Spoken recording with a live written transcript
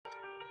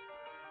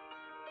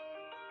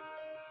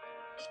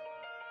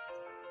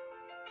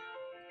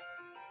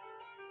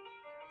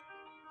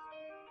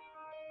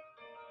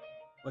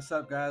What's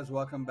up, guys?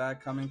 Welcome back.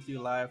 Coming to you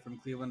live from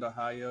Cleveland,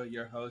 Ohio.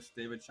 Your host,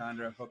 David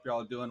Chandra. Hope you're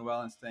all doing well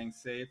and staying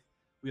safe.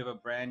 We have a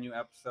brand new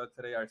episode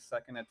today. Our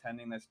second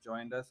attending that's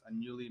joined us, a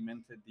newly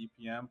minted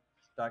DPM,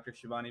 Dr.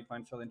 Shivani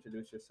Panchal.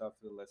 Introduce yourself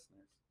to the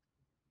listeners.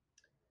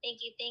 Thank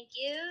you, thank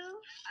you.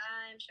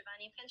 I'm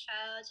Shivani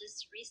Panchal,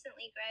 just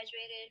recently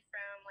graduated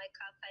from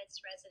Wyckoff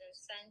Heights Residence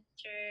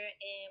Center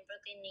in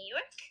Brooklyn, New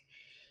York,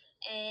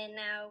 and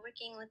now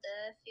working with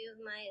a few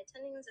of my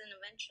attendings, and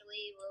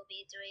eventually will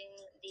be doing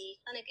the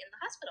clinic in the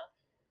hospital.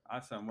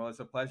 Awesome. Well, it's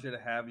a pleasure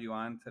to have you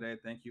on today.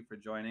 Thank you for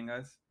joining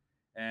us.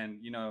 And,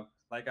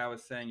 like I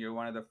was saying, you're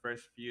one of the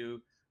first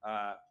few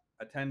uh,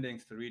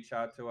 attendings to reach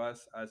out to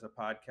us as a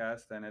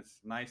podcast. And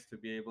it's nice to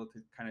be able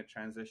to kind of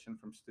transition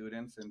from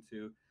students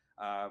into,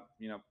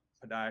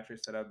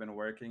 podiatrists that have been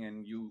working,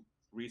 and you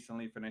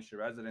recently finished your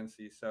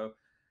residency. So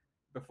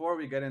before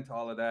we get into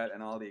all of that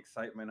and all the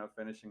excitement of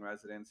finishing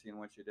residency and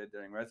what you did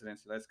during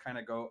residency, let's kind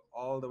of go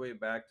all the way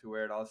back to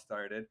where it all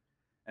started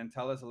and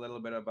tell us a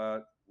little bit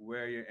about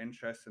where your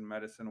interest in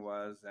medicine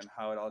was and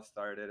how it all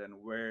started and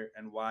where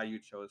and why you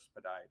chose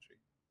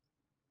podiatry.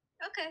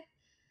 Okay,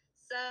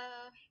 so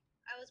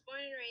I was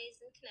born and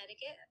raised in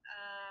Connecticut.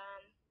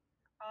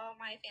 All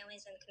my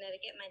family's in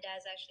Connecticut. My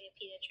dad's actually a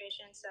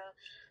pediatrician, so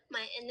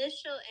my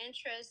initial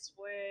interests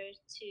were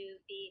to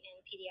be in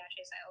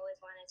pediatrics. I always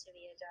wanted to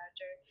be a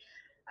doctor.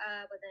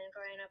 But then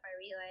growing up, I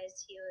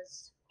realized he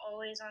was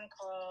always on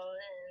call,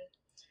 and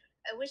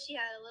I wish he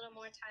had a little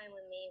more time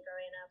with me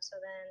growing up.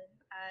 So then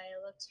I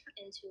looked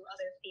into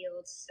other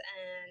fields,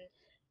 and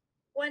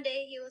one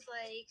day he was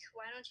like,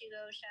 "Why don't you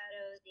go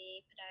shadow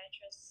the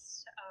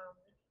podiatrist,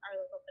 our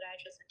local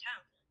podiatrist in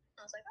town?"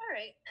 I was like, "All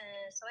right,"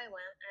 and so I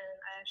went, and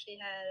I actually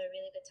had a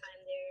really good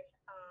time there.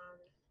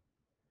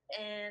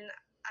 And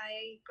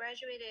I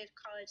graduated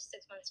college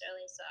 6 months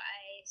early, so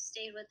I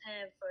stayed with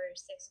him for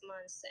 6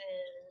 months,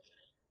 and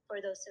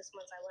for those 6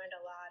 months, I learned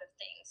a lot of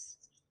things.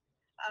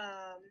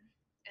 Um,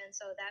 and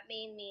so that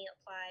made me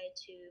apply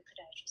to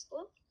podiatry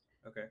school.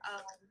 Okay.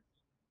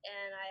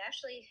 And I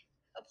actually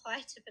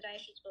applied to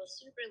podiatry school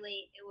super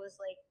late. It was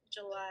like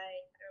July.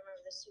 I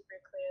remember this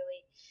super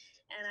clearly.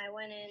 And I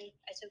went in,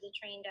 I took the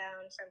train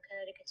down from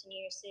Connecticut to New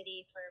York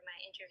City for my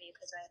interview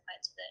because I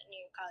applied to the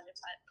New York College of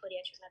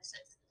Podiatric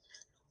Medicine.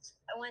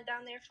 I went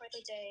down there for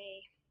the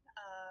day,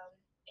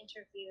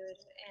 interviewed,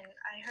 and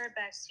I heard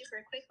back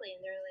super quickly, and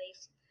they're like,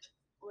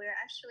 "We're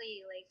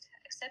actually like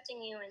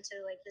accepting you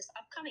into like this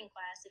upcoming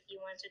class if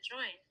you want to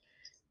join."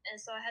 And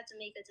so I had to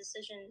make a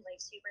decision like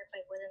super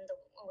quick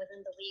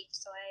within the week.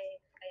 So I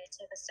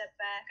took a step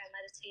back. I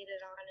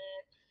meditated on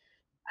it.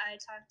 I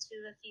talked to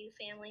a few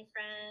family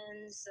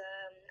friends.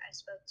 I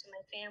spoke to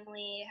my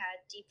family,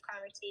 had deep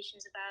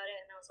conversations about it,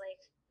 and I was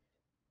like,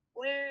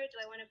 where do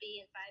I want to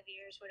be in 5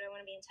 years? Where do I want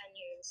to be in 10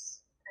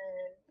 years?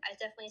 And I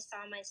definitely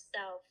saw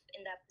myself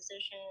in that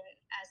position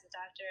as a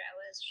doctor I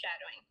was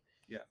shadowing.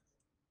 Yeah.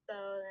 So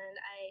then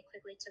I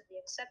quickly took the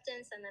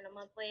acceptance, and then a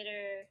month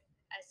later,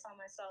 I saw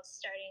myself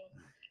starting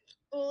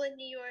school in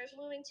New York,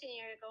 moving to New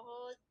York, a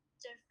whole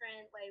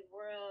different like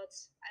world.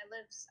 I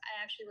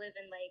actually live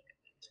in like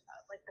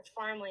the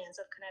farmlands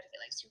of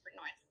Connecticut, like super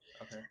north.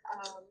 Okay.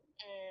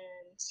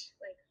 And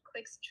like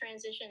quick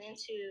transition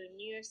into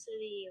New York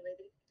City,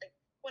 like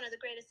one of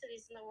the greatest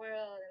cities in the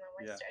world, and I'm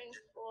like starting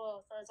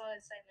school, so it's all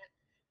excitement.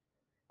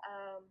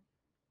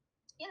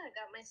 Yeah, I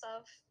got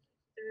myself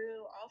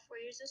through all 4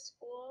 years of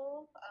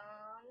school,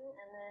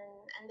 and then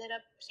ended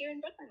up here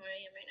in Brooklyn, where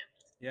I am right now.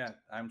 Yeah,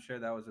 I'm sure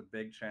that was a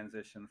big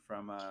transition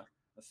from a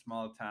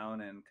small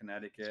town in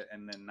Connecticut,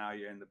 and then now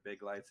you're in the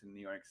big lights in New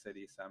York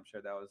City. So I'm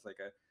sure that was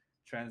like a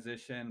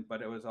transition,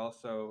 but it was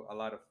also a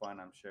lot of fun.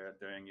 I'm sure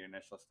during your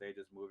initial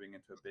stages, moving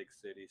into a big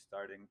city,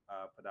 starting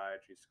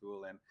podiatry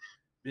school, and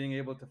being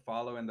able to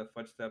follow in the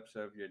footsteps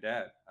of your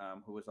dad,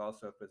 who was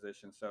also a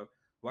physician. So,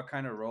 what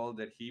kind of role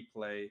did he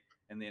play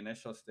in the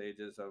initial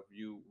stages of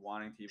you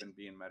wanting to even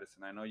be in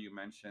medicine? I know you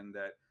mentioned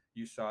that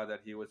you saw that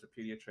he was a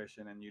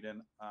pediatrician and you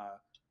didn't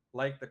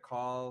like the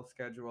call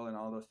schedule and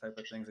all those type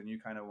of things, and you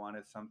kind of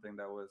wanted something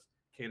that was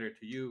catered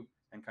to you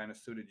and kind of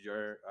suited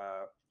your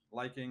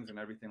likings and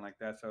everything like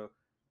that. So,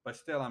 but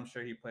still, I'm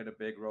sure he played a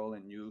big role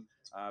in you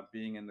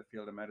being in the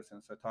field of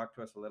medicine. So, talk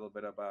to us a little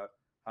bit about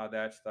how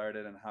that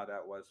started and how that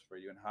was for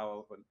you, and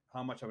how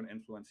much of an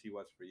influence he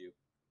was for you.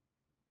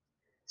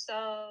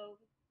 So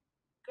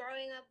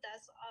growing up,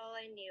 that's all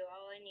I knew.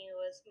 All I knew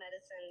was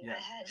medicine. Yeah.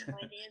 I had no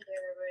idea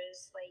there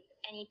was like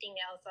anything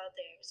else out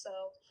there. So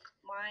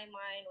my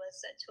mind was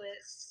set to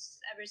it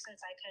ever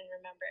since I can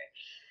remember.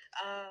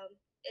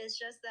 It's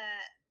just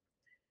that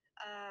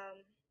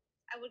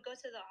I would go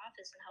to the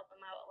office and help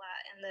him out a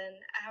lot, and then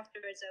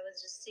afterwards I would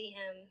just see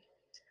him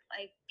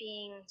like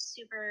being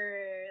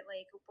super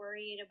like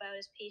worried about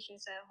his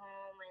patients at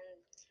home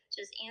and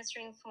just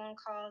answering phone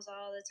calls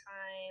all the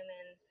time.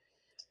 And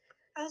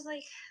I was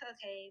like,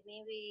 okay,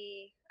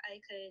 maybe I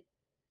could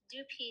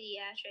do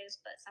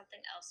pediatrics, but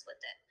something else with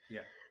it.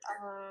 Yeah.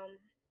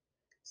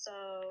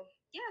 So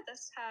yeah,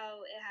 that's how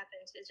it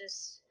happened.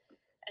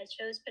 I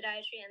chose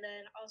podiatry, and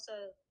then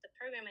also the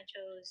program I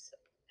chose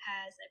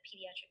has a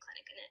pediatric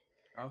clinic in it.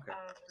 Okay,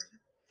 Um,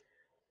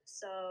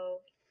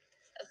 so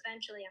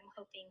eventually, I'm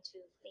hoping to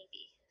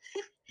maybe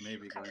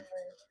maybe cover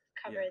going.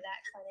 cover Yeah,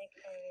 that clinic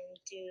and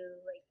do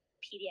like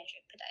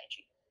pediatric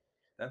podiatry.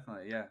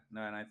 definitely. Yeah,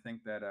 no, and I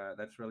think that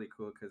that's really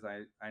cool because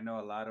I know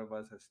a lot of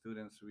us as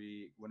students,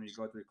 we when we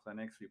go through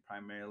clinics, we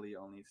primarily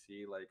only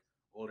see like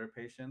older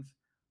patients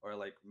or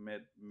like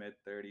mid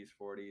 30s,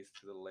 40s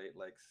to the late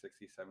like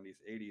 60s, 70s,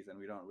 80s, and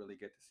we don't really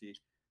get to see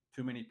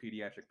too many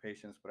pediatric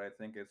patients. But I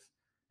think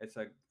it's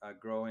a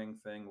growing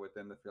thing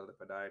within the field of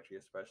podiatry,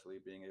 especially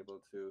being able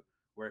to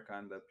work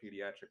on the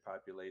pediatric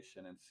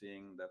population and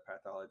seeing the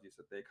pathologies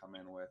that they come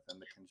in with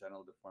and the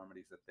congenital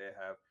deformities that they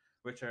have,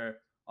 which are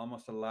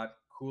almost a lot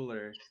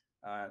cooler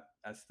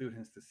as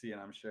students to see,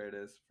 and I'm sure it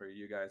is for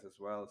you guys as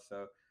well.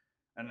 So,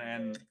 and Mm-hmm.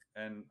 and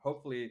and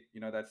hopefully,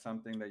 that's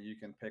something that you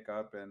can pick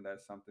up, and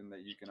that's something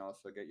that you can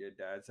also get your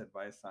dad's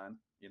advice on.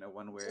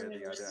 One way or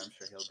the other, I'm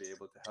sure he'll be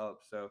able to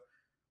help. So,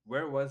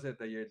 where was it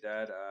that your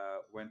dad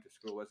went to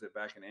school? Was it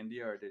back in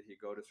India, or did he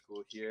go to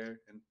school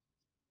here? And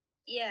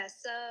Yeah,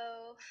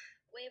 so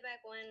way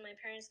back when my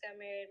parents got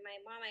married, my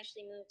mom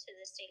actually moved to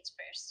the States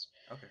first.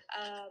 okay,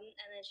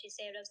 And then she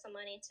saved up some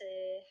money to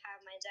have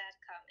my dad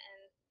come.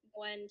 And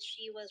when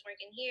she was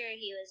working here,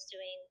 he was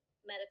doing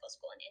medical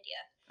school in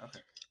India.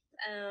 okay,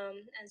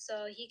 And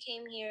so he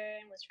came here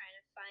and was trying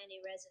to find a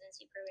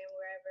residency program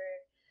wherever.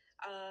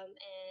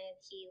 And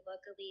he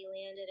luckily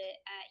landed it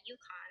at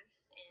UConn.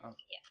 And oh.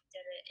 yeah,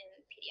 did it in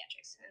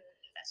pediatrics. And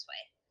that's why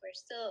we're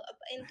still up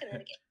in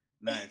Connecticut.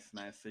 Nice,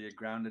 nice. So you're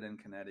grounded in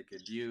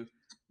Connecticut. Do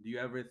you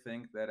ever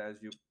think that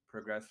as you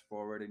progress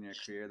forward in your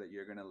career that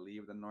you're gonna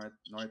leave the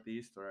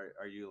northeast, or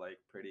are you like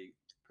pretty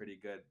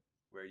good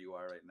where you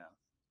are right now?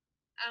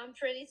 I'm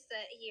pretty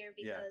set here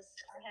Yeah, because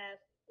I have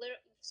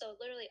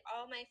literally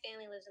all my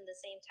family lives in the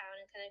same town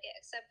in Connecticut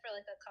except for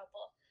like a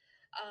couple.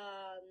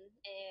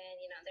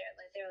 And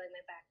they're like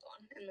my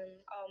backbone, and then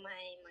all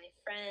my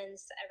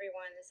friends,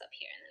 everyone is up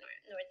here in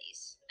the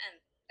northeast, and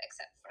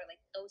except for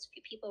like those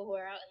few people who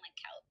are out in like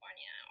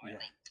California or yeah,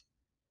 like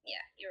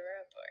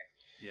Europe or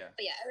yeah.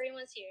 but yeah,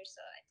 everyone's here,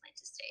 so I plan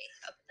to stay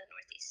up in the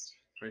northeast.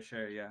 For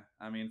sure, yeah.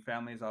 I mean,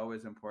 family is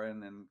always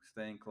important, and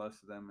staying close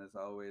to them is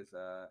always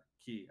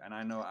key. And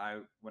I know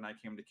when I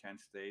came to Kent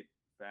State,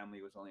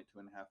 family was only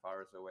 2.5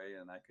 hours away,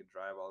 and I could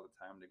drive all the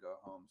time to go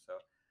home. So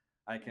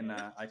I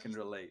can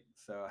relate.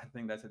 So I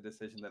think that's a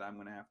decision that I'm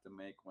gonna have to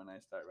make when I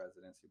start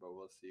residency. But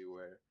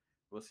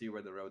we'll see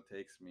where the road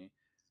takes me.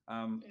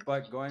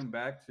 But going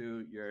back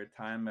to your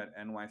time at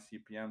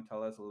NYCPM,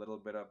 tell us a little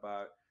bit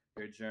about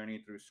your journey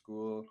through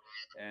school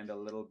and a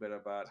little bit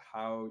about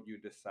how you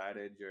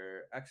decided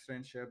your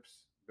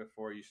externships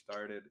before you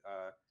started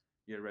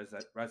your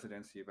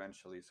residency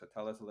eventually. So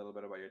tell us a little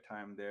bit about your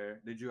time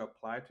there. Did you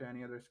apply to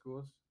any other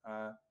schools,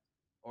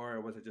 or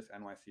was it just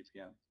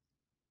NYCPM?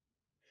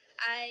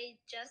 I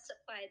just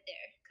applied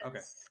there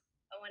Okay. because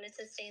I wanted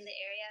to stay in the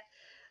area.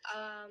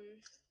 Um,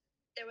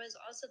 there was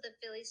also the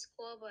Philly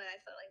school, but I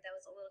felt like that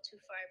was a little too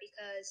far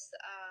because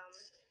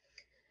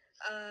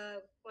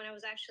when I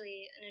was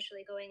actually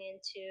initially going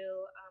into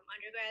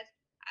undergrad,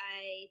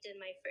 I did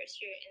my first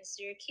year in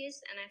Syracuse,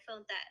 and I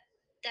felt that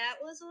that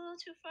was a little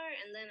too far.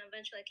 And then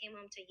eventually I came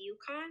home to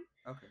UConn.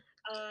 Okay.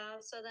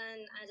 So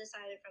then I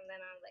decided from then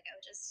on, like I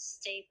would just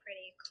stay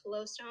pretty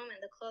close to home,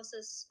 and the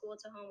closest school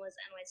to home was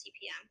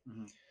NYCPM.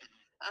 Mm-hmm.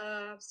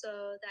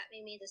 So that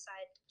made me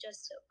decide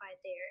just to apply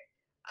there.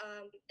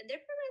 And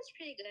their program is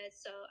pretty good.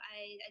 So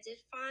I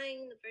did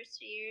fine the first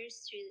 2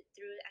 years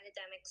through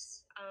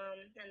academics,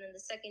 and then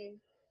the second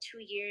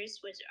 2 years,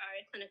 which are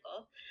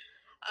clinical,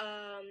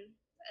 um,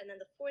 and then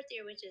the fourth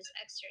year, which is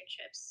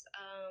externships.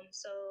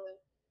 So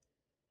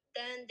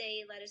then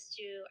they let us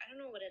do, I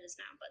don't know what it is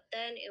now, but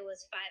then it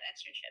was 5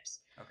 externships.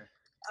 Okay.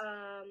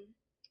 Um,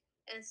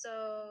 and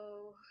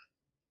so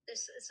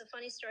this is a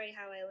funny story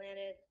how I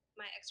landed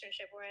my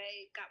externship where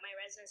I got my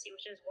residency,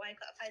 which is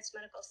Wyckoff Heights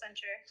Medical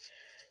Center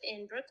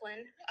in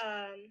Brooklyn.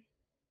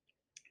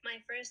 My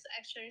first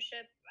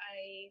externship,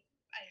 I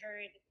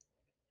heard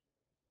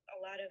a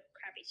lot of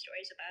crappy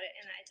stories about it,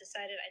 and I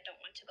decided I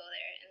don't want to go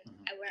there, and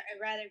Mm-hmm.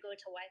 I'd rather go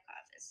to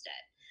Wyckoff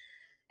instead.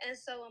 And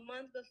so a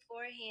month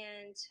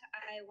beforehand,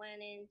 I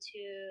went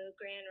into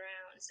grand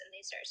rounds, and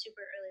they start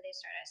super early. They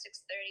start at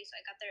 6:30, so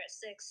I got there at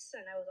 6,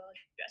 and I was all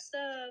dressed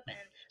up,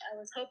 and I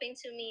was hoping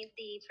to meet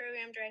the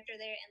program director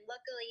there, and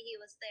luckily he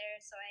was there,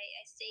 so I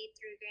stayed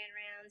through grand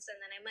rounds,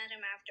 and then I met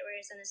him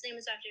afterwards, and his name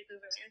is Dr.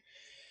 Gooberman,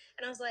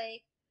 and I was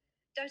like,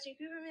 Dr.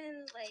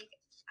 Gooberman, like,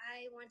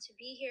 I want to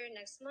be here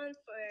next month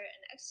for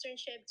an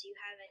externship. Do you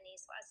have any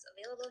slots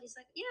available? He's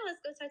like, yeah, let's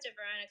go talk to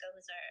Veronica,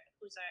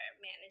 who's our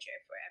manager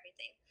for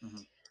everything.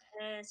 Mm-hmm.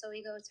 And so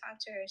we go talk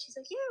to her. She's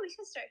like, yeah, we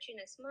can start you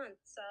next month.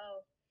 So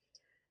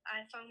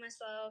I found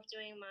myself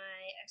doing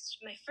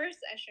my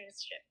first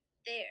externship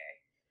there.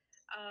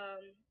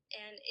 Um,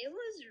 and it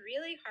was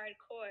really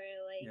hardcore.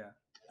 Like, Yeah.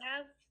 they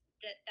have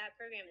that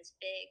program is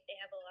big. They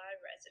have a lot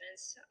of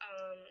residents.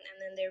 And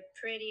then they're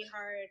pretty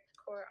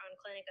hardcore on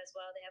clinic as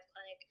well. They have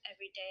clinic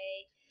every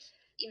day,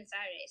 even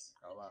Saturdays.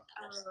 Oh wow.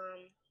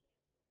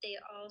 They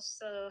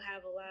also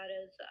have a lot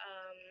of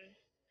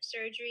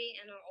surgery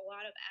and a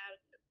lot of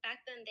back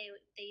then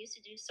they used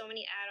to do so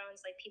many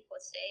add-ons, like people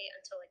would stay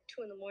until like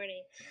 2 in the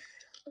morning.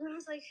 And I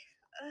was like,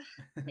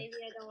 maybe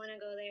I don't want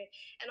to go there.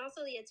 And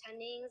also the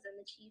attendings and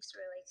the chiefs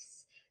were like,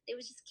 they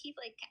would just keep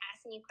like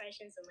asking you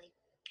questions and like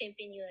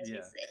pimping you, as we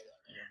say,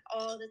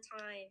 all the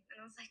time. And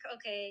I was like,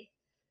 okay,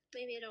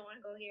 maybe I don't want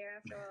to go here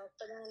after all.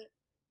 But then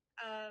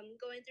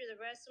going through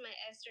the rest of my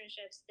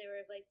externships, they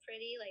were like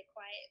pretty like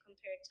quiet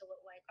compared to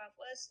what Wyckoff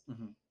was.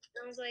 Mm-hmm. And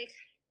I was like,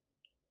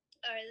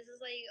 all right, this is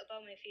like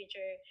about my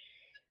future.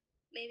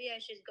 Maybe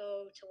I should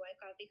go to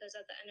Wyckoff, because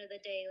at the end of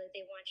the day, like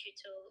they want you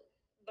to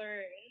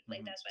learn.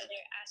 Like that's why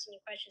they're asking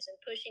you questions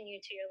and pushing you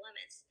to your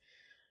limits.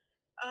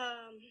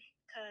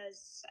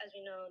 Because as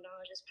we know,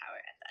 knowledge is power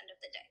at the end of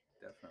the day.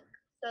 Definitely.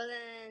 So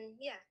then,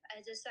 yeah,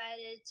 I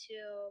decided to,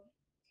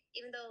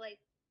 even though like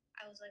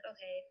I was like,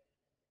 okay,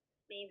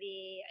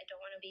 maybe I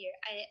don't want to be here.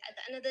 At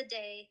the end of the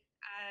day,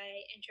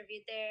 I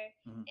interviewed there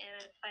and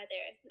I applied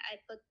there. I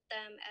put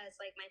them as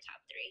like my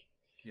top 3.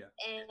 Yeah.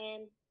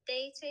 And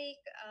they take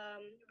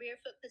rear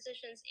foot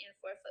positions and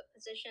forefoot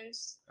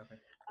positions. Okay.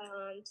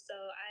 So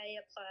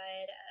I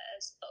applied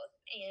as both.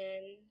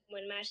 And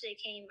when match day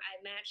came,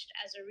 I matched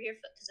as a rear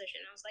foot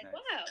position. I was like,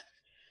 nice.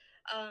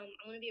 Wow,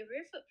 I'm going to be a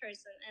rear foot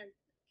person. And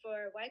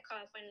for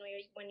Wyckoff, when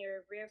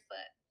you're rear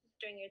foot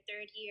during your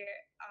 3rd year,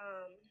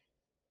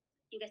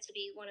 you get to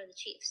be one of the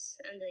chiefs,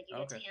 and like you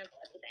get to handle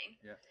everything.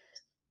 Yeah.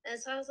 And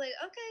so I was like,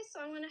 okay, so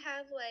I'm gonna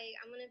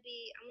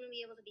be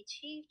able to be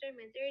chief during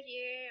my 3rd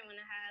year. I'm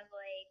gonna have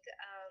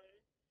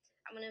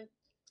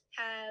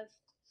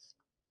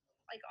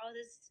like all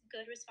this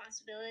good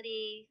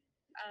responsibility.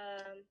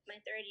 My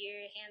 3rd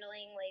year,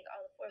 handling like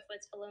all the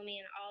forefoots below me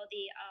and all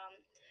the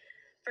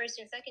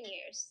 1st and 2nd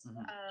years.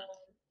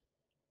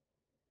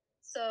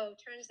 So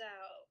turns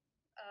out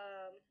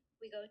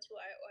we go to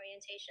our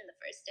orientation the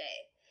first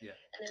day. Yeah.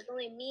 And there's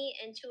only me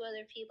and 2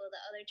 other people, the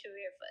other 2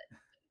 rear foot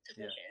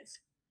positions.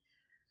 Yeah.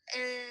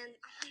 And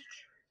I'm like,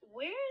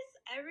 where's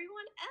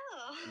everyone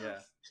else?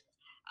 Yeah.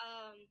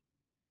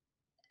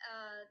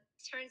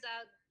 Turns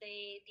out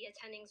the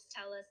attendings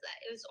tell us that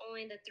it was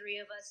only the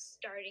 3 of us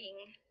starting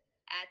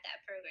at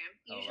that program.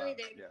 Usually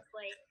there's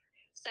like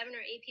 7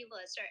 or 8 people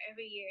that start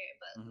every year,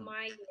 but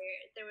my year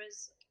there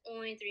was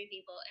only 3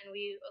 people, and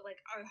we like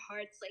our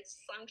hearts like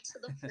sunk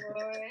to the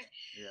floor.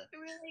 Yeah. And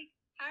we're like,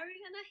 how are we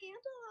gonna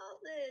handle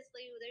all this?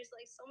 Like, there's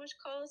like so much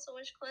calls, so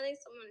much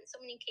clinics, so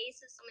many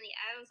cases, so many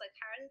add-ons. Like,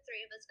 how are the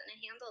 3 of us gonna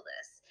handle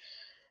this?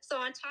 So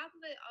on top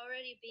of it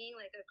already being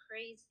like a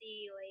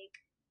crazy like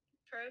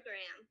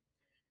program,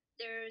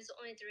 there's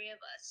only 3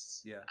 of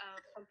us. Yeah.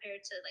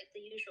 Compared to like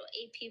the usual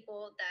 8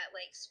 people that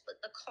like split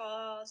the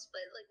calls,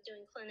 split like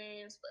doing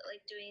clinics, split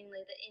like doing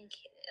like the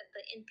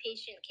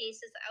inpatient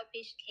cases, the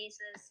outpatient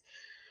cases.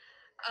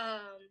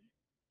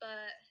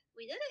 But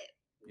we did it.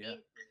 Yeah.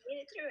 We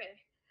made it through it.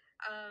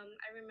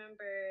 I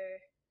remember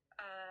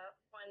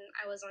when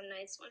I was on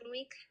nights one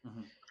week.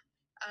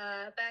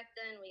 Back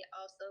then, we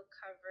also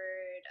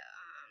covered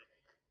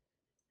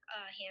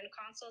hand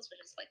consults, which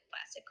is like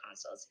plastic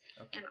consults,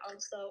 and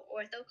also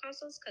ortho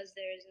consults, because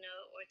there's no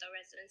ortho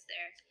residents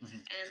there.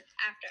 And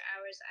after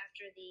hours,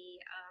 after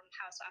the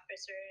house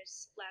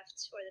officers left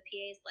or the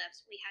PAs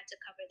left, we had to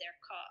cover their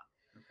call.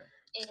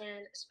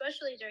 And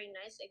especially during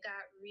nights, it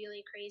got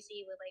really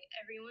crazy with like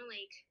everyone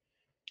like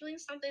doing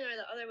something or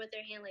the other with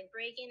their hand, like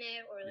breaking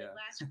it or like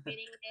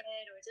lacerating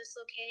it or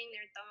dislocating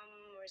their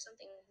thumb or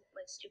something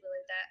like stupid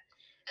like that.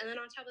 And then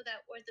on top of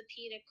that,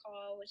 orthopedic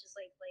call, which is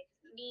like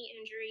knee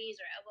injuries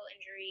or elbow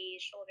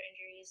injuries, shoulder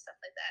injuries, stuff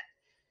like that.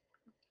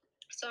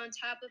 So on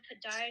top of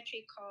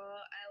podiatry call,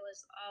 I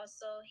was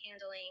also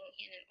handling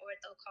hand and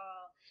ortho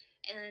call.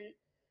 And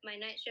my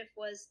night shift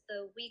was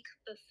the week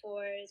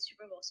before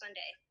Super Bowl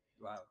Sunday.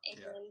 Wow.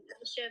 And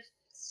my shift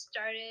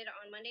started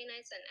on Monday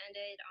nights and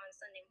ended on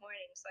Sunday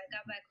morning. So I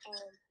got back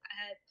home. I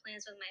had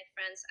plans with my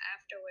friends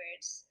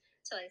afterwards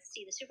to like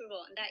see the Super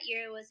Bowl. And that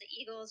year was the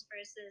Eagles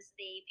versus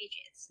the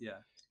Patriots. Yeah.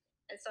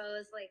 And so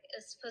it was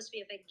supposed to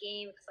be a big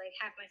game because like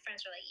half my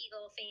friends were like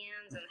Eagle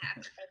fans and half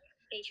like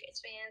Patriots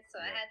fans. So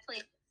I had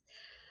plans.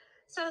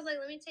 So I was like,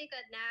 let me take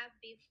a nap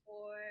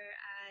before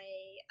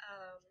I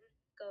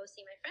go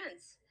see my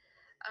friends.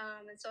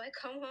 And so I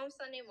come home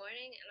Sunday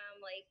morning and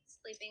I'm like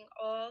sleeping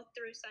all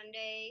through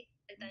Sunday,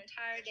 like the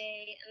entire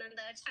day, and then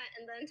the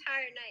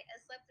entire night. I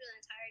slept through the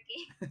entire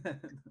game.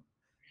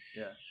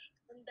 Yeah.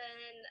 And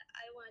then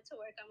I went to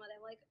work on Monday.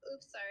 I'm like,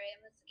 oops, sorry, I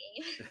missed the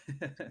game.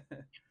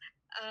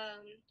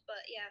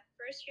 But yeah,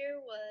 first year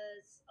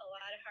was a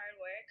lot of hard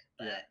work.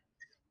 But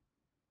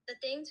the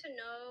thing to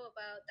know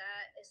about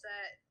that is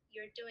that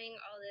you're doing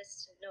all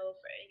this to know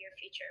for your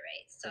future,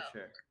 right? So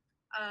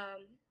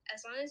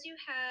as long as you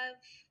have,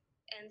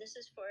 and this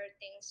is for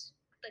things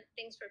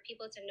for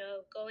people to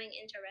know going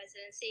into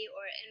residency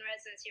or in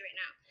residency right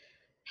now,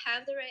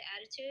 have the right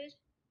attitude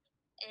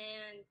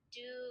and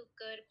do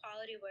good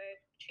quality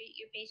work. Treat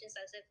your patients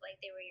as if like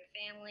they were your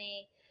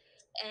family,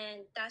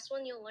 and that's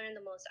when you'll learn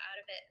the most out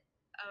of it.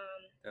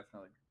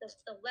 Definitely.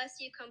 The less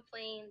you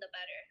complain, the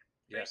better.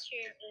 First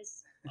year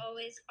is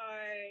always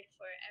hard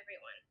for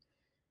everyone.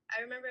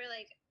 I remember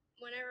like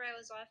whenever I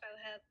was off, I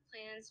would have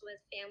plans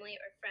with family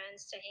or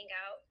friends to hang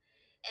out.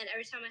 And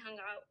every time I hung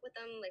out with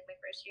them, like my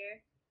first year,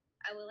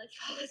 I would like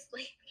fall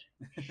asleep.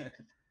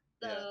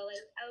 So Yeah.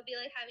 like I would be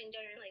like having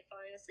dinner, like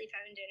falling asleep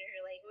having dinner,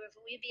 like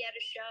we'd be at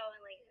a show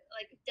and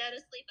like dead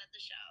asleep at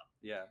the show.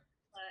 Yeah.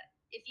 But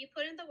if you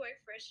put in the work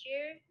first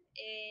year,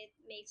 it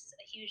makes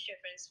a huge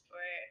difference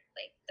for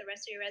like the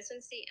rest of your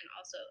residency and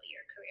also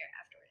your career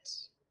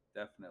afterwards.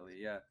 Definitely,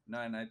 yeah. No,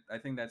 and I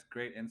think that's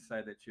great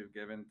insight that you've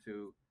given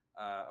to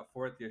a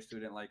fourth year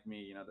student like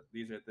me. You know,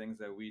 these are things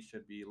that we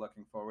should be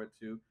looking forward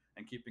to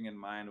and keeping in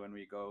mind when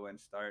we go and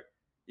start,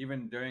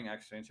 even during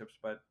externships,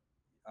 but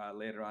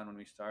later on when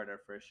we start our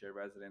first year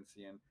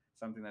residency, and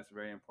something that's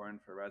very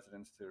important for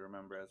residents to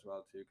remember as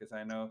well too. Because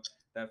I know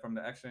that from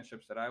the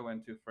externships that I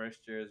went to, first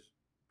year is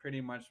pretty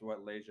much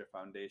what lays your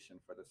foundation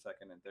for the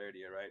second and third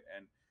year, right?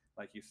 And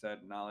like you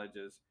said, knowledge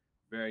is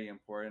very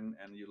important,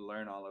 and you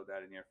learn all of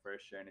that in your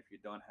first year, and if you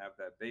don't have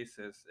that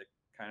basis, it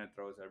kind of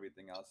throws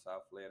everything else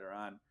off later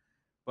on.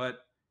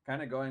 But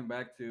kind of going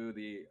back to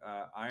the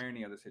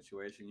irony of the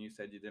situation, you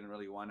said you didn't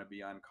really want to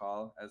be on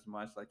call as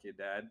much like your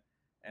dad,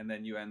 and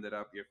then you ended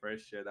up your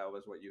first year, that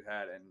was what you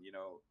had. And you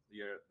know,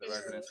 the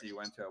residency you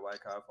went to at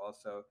Wyckoff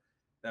also,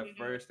 that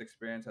Mm-hmm. first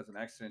experience as an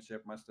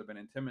externship must have been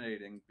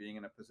intimidating, being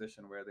in a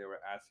position where they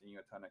were asking you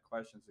a ton of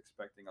questions,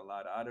 expecting a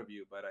lot out of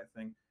you. But I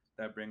think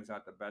that brings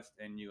out the best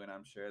in you, and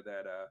I'm sure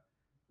that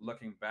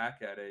looking back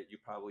at it, you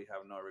probably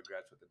have no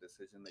regrets with the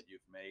decision that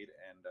you've made,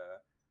 and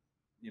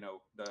you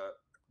know, the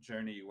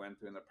journey you went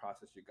through and the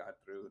process you got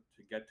through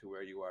to get to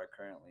where you are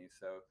currently.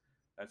 So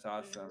that's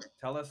awesome.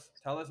 Mm-hmm.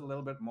 Tell us a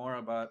little bit more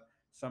about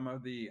some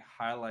of the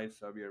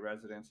highlights of your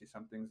residency,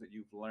 some things that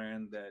you've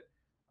learned that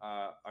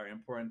are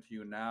important to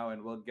you now.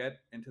 And we'll get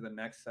into the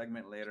next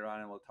segment later on,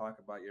 and we'll talk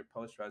about your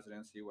post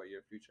residency, what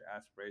your future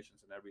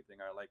aspirations and everything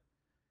are like.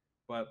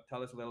 But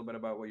tell us a little bit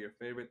about what your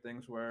favorite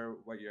things were,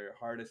 what your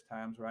hardest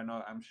times were.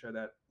 I'm sure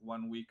that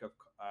 1 week of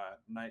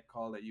night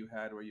call that you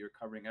had where you were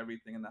covering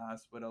everything in the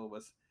hospital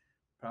was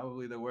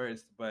probably the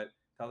worst. But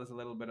tell us a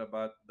little bit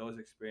about those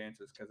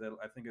experiences, because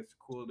I think it's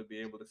cool to be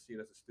able to see it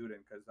as a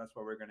student, because that's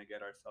what we're going to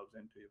get ourselves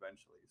into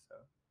eventually. So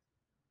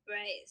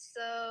Right.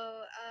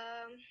 So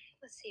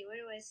let's see, where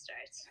do I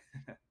start?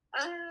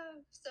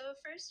 So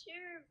first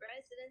year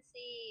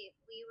residency,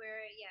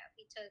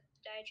 we took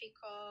dietary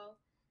call.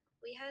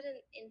 We had an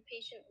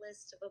inpatient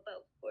list of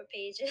about 4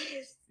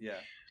 pages.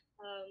 yeah.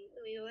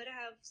 We would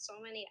have so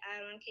many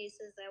add-on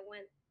cases that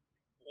went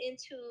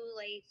into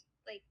like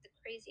the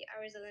crazy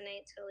hours of the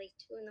night till like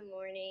 2 in the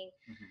morning.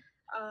 Hmm.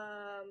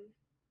 Um,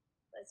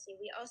 let's see.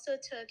 We also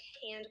took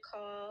hand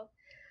call.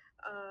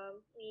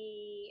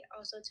 We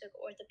also took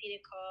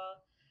orthopedic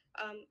call.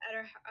 At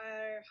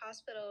our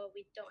hospital,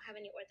 we don't have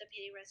any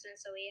orthopedic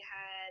residents, so we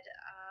had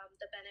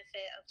the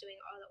benefit of doing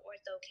all the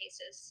ortho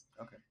cases,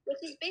 Okay. which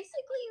is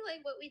basically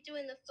like what we do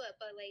in the foot,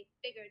 but like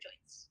bigger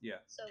joints. Yeah.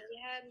 So we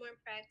had more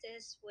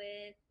practice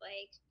with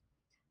like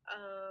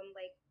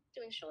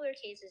doing shoulder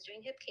cases,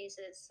 doing hip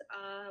cases,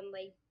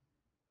 like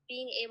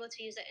being able to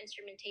use that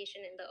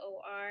instrumentation in the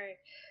OR,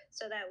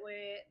 so that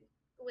we're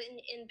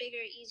in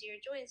bigger, easier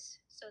joints,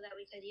 so that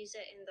we could use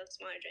it in the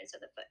smaller joints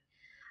of the foot.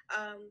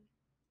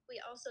 We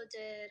also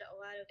did a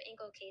lot of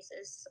ankle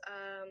cases,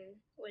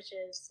 which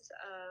is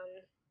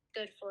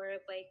good for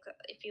like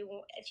if you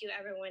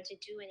ever want to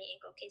do any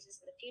ankle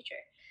cases in the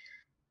future.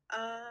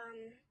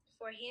 Um,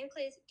 for hand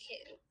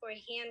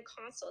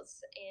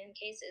consults and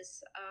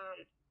cases,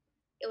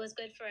 it was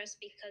good for us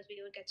because we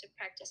would get to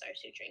practice our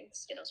suturing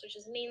skills, which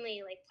is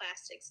mainly like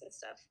plastics and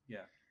stuff.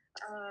 Yeah.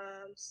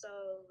 So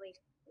like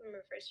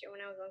remember first year when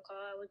I was on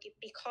call, I would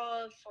be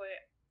called for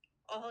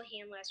all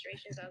hand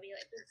lacerations. I'll be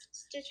like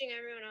stitching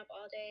everyone up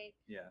all day.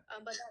 Yeah.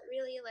 But that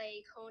really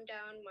like honed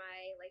down my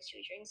like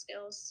suturing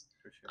skills.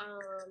 For sure.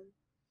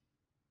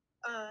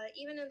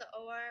 Even in the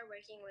OR,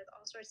 working with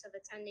all sorts of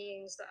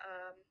attendings,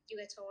 you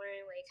get to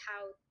learn like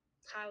how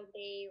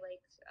they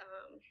like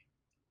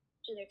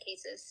do their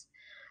cases.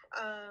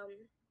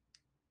 Um,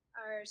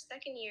 our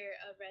second year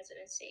of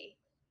residency,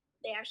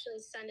 they actually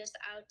send us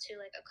out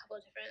to like a couple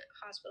of different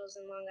hospitals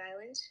in Long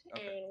Island,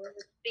 Okay. and we're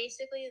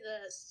basically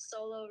the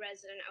solo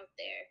resident out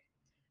there.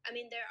 I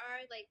mean, there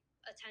are like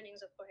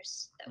attendings, of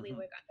course, that we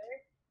Mhm. work under,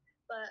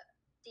 but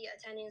the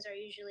attendings are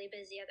usually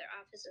busy at their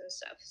offices and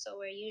stuff. So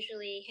we're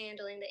usually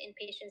handling the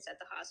inpatients at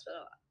the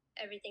hospital,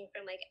 everything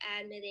from like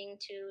admitting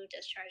to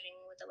discharging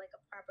with like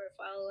a proper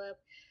follow up,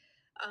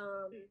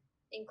 um,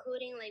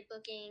 including like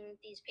booking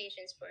these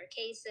patients for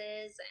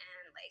cases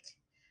and like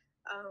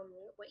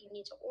what you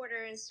need to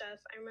order and stuff.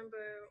 I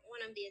remember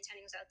one of the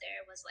attendings out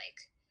there was like,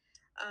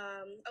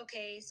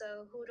 okay,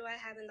 so who do I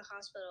have in the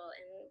hospital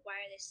and why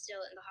are they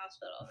still in the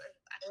hospital? And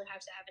I would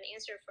have to have an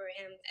answer for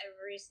him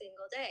every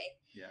single day.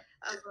 Yeah.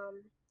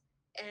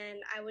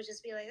 And I would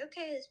just be like,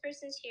 okay, this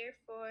person's here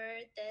for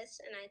this,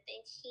 and I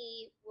think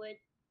he would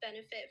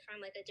benefit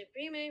from like a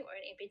debridement or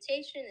an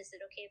amputation. Is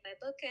it okay if I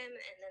book him?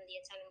 And then the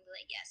attendant would be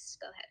like, yes,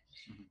 go ahead.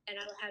 Mhm. And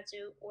I would have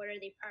to order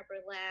the proper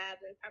lab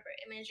and proper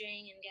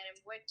imaging and get him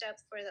worked up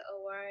for the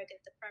OR,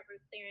 get the proper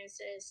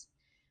clearances.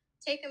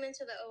 take them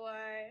into the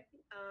OR,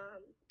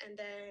 and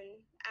then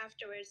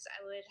afterwards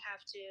I would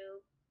have to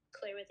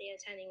clear with the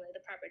attending like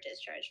the proper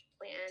discharge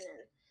plan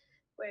and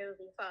where it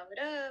would be followed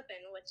up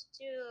and what to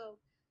do.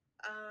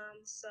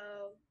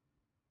 So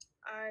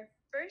our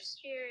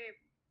first year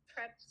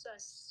preps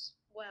us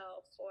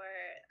well for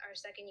our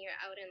second year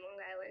out in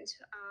Long Island.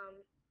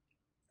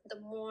 The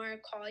more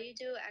call you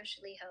do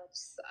actually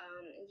helps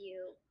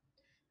you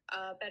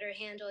better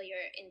handle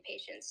your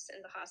inpatients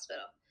in the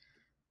hospital.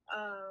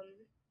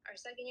 Our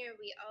second year,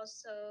 we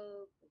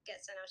also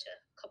get sent out to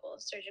a couple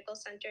of surgical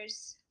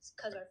centers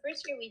because our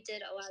first year we did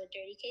a lot of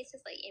dirty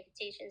cases like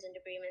amputations and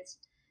debridements.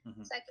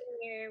 Mm-hmm. Second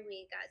year,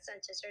 we got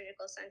sent to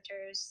surgical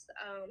centers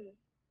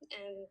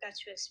and got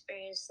to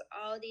experience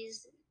all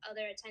these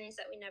other attendings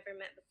that we never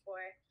met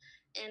before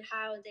and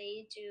how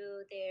they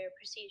do their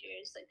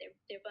procedures, like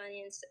their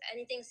bunions,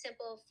 anything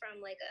simple from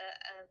like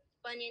a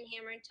bunion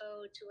hammer and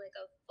toe to like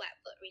a flat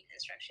foot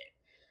reconstruction.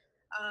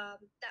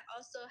 That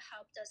also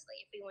helped us,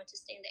 like if we want to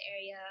stay in the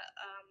area,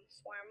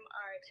 form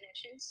our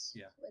connections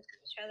with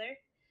each other.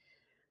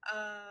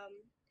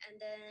 And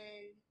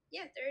then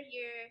third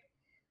year,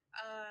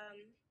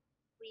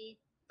 we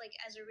like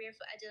as a rear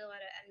foot, I did a lot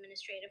of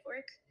administrative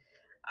work.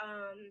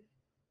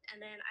 And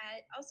then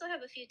I also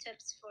have a few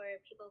tips for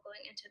people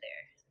going into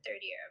their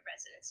third year of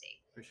residency.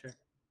 For sure.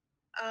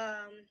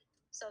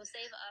 So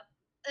save up.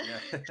 Yeah.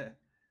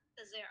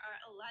 Because there are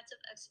lots of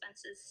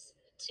expenses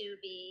to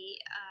be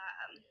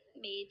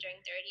made during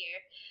third year,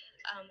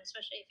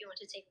 especially if you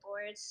want to take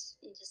boards.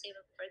 You need to save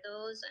up for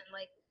those and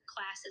like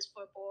classes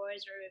for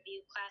boards or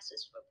review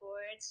classes for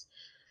boards.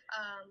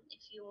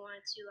 If you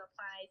want to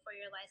apply for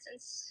your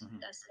license,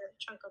 that's a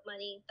chunk of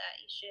money that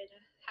you should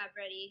have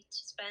ready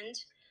to spend.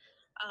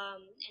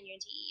 And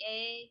your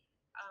DEA,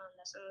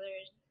 that's another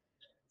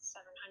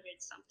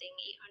 $700 something,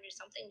 $800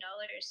 something.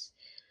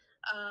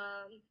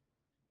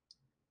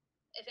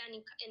 If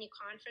any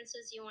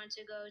conferences you want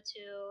to go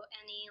to,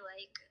 any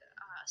like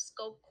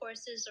scope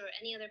courses or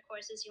any other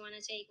courses you want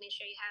to take, make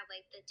sure you have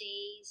like the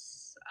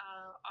days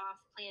off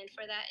planned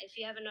for that. If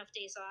you have enough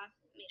days off,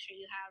 make sure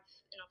you have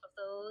enough of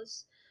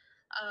those.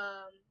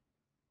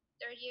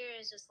 Third year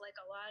is just like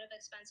a lot of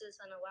expenses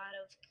and a lot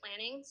of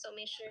planning, so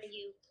make sure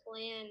you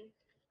plan.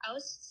 I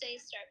would say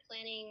start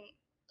planning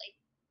like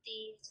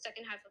the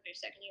second half of your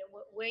second year,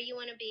 where you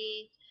want to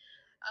be,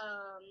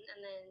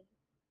 and then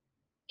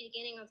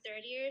beginning of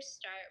third year,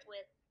 start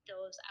with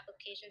those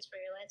applications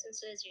for your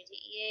licenses, your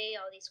DEA,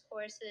 all these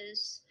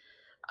courses,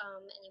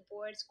 any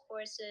boards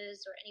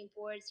courses or any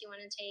boards you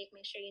want to take.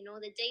 Make sure you know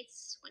the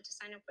dates, when to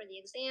sign up for the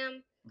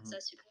exam. So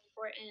that's super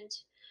important.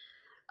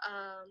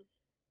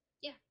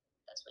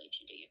 That's what you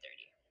should do your third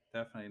year.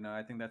 Definitely. No,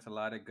 I think that's a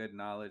lot of good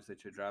knowledge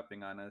that you're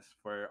dropping on us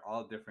for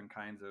all different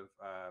kinds of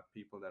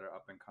people that are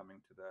up and coming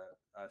to the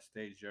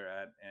stage you're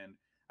at. And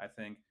I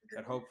think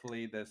that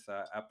hopefully this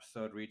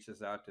episode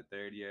reaches out to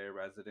third year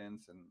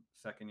residents and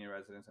second year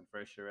residents and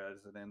first year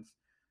residents.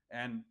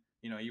 And,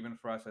 even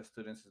for us as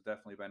students, it's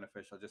definitely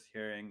beneficial just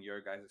hearing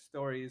your guys'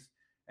 stories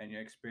and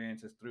your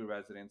experiences through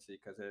residency,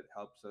 because it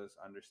helps us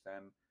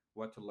understand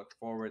what to look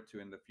forward to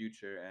in the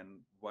future and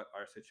what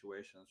our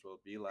situations will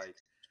be like.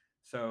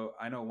 So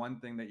I know one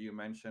thing that you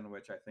mentioned,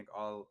 which I think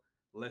all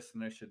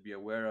listeners should be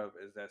aware of,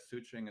 is that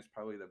suturing is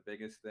probably the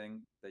biggest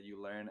thing that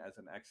you learn as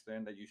an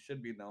extern that you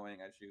should be knowing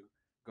as you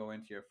go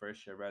into your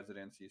first year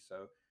residency.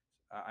 So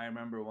I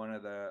remember one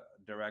of the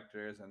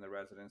directors and the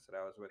residents that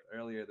I was with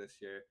earlier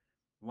this year,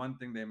 one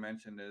thing they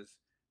mentioned is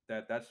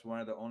that that's one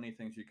of the only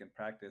things you can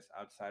practice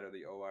outside of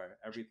the OR.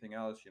 Everything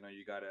else,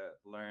 you got to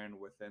learn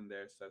within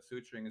there. So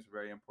suturing is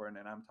very important.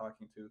 And I'm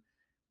talking to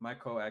my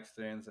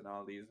co-externs and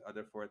all these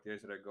other fourth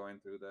years that are going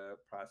through the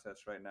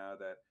process right now,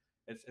 that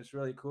it's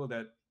really cool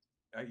that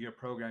at your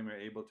program you're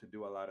able to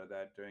do a lot of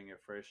that during your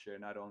first year,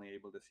 not only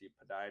able to see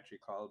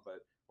podiatry call but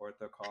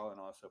ortho call and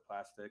also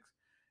plastics,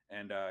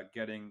 and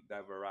getting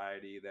that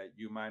variety that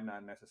you might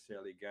not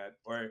necessarily get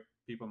or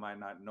people might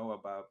not know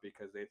about,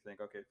 because they think,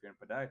 okay, if you're in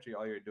podiatry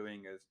all you're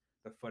doing is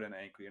the foot and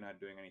ankle, you're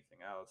not doing anything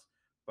else.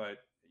 But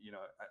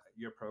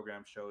your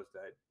program shows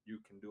that you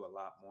can do a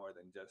lot more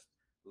than just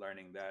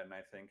learning that. And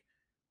I think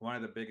one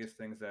of the biggest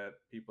things that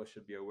people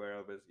should be aware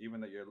of is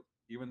even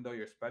though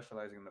you're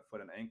specializing in the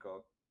foot and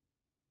ankle,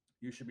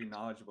 you should be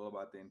knowledgeable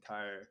about the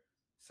entire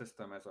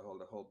system as a whole,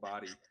 the whole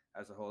body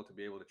as a whole, to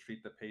be able to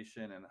treat the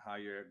patient and how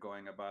you're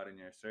going about in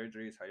your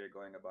surgeries, how you're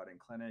going about in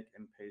clinic,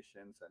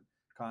 inpatients and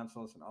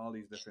consults and all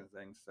these different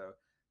things. So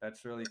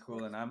that's really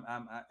cool. And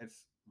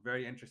it's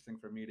very interesting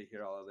for me to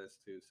hear all of this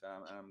too. So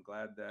I'm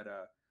glad that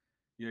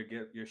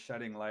you're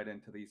shedding light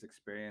into these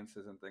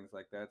experiences and things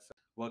like that. So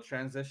we'll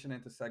transition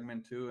into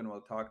segment 2 and we'll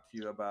talk to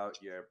you about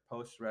your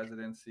post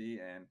residency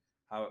and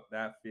how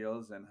that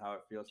feels and how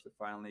it feels to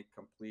finally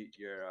complete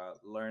your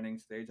learning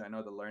stage. I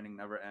know the learning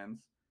never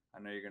ends. I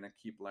know you're going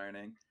to keep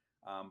learning.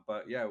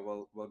 But yeah,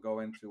 we'll go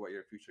into what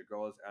your future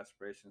goals,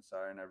 aspirations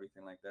are, and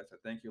everything like that. So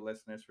thank you,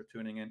 listeners, for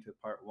tuning into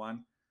part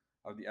 1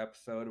 of the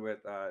episode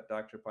with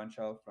Dr.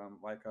 Panchal from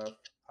Wyckoff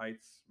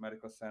Heights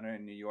Medical Center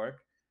in New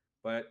York.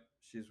 But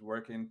she's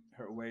working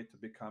her way to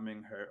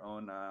becoming her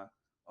own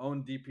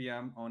own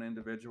DPM, own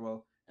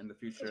individual in the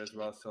future as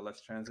well. So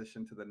let's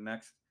transition to the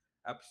next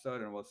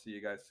episode, and we'll see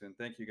you guys soon.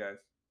 Thank you,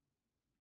 guys.